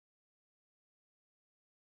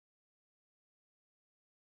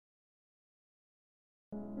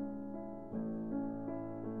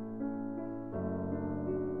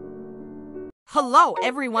Hello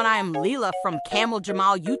everyone, I am Leela from Camel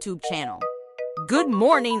Jamal YouTube channel. Good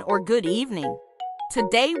morning or good evening.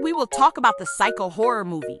 Today we will talk about the Psycho horror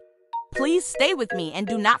movie. Please stay with me and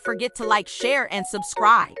do not forget to like, share, and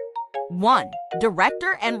subscribe. 1.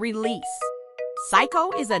 Director and release.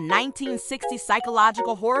 Psycho is a 1960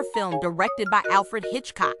 psychological horror film directed by Alfred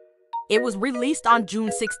Hitchcock. It was released on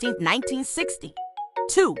June 16, 1960.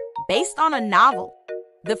 2. Based on a novel.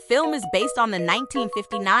 The film is based on the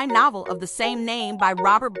 1959 novel of the same name by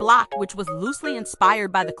Robert Bloch, which was loosely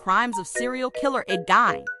inspired by the crimes of serial killer Ed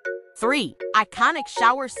Gein. 3. Iconic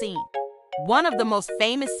shower scene. One of the most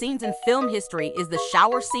famous scenes in film history is the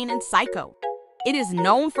shower scene in Psycho. It is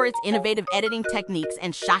known for its innovative editing techniques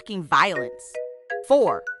and shocking violence.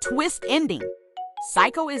 4. Twist ending.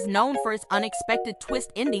 Psycho is known for its unexpected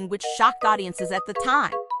twist ending, which shocked audiences at the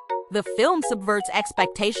time. The film subverts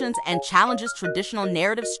expectations and challenges traditional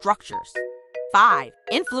narrative structures. 5.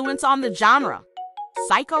 Influence on the genre.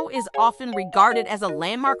 Psycho is often regarded as a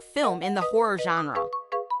landmark film in the horror genre.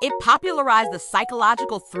 It popularized the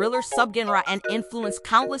psychological thriller subgenre and influenced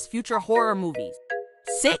countless future horror movies.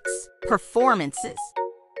 6. Performances.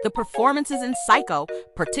 The performances in Psycho,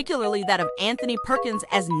 particularly that of Anthony Perkins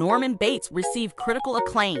as Norman Bates, received critical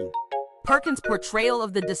acclaim. Perkins' portrayal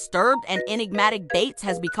of the disturbed and enigmatic Bates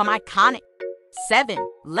has become iconic. 7.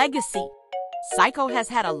 Legacy. Psycho has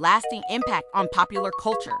had a lasting impact on popular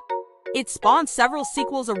culture. It spawned several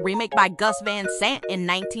sequels, a remake by Gus Van Sant in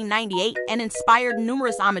 1998, and inspired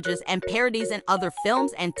numerous homages and parodies in other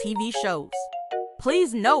films and TV shows.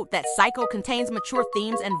 Please note that Psycho contains mature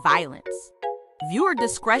themes and violence. Viewer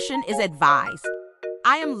discretion is advised.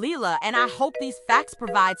 I am Leela, and I hope these facts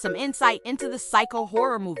provide some insight into the Psycho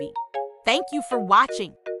horror movie. Thank you for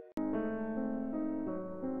watching.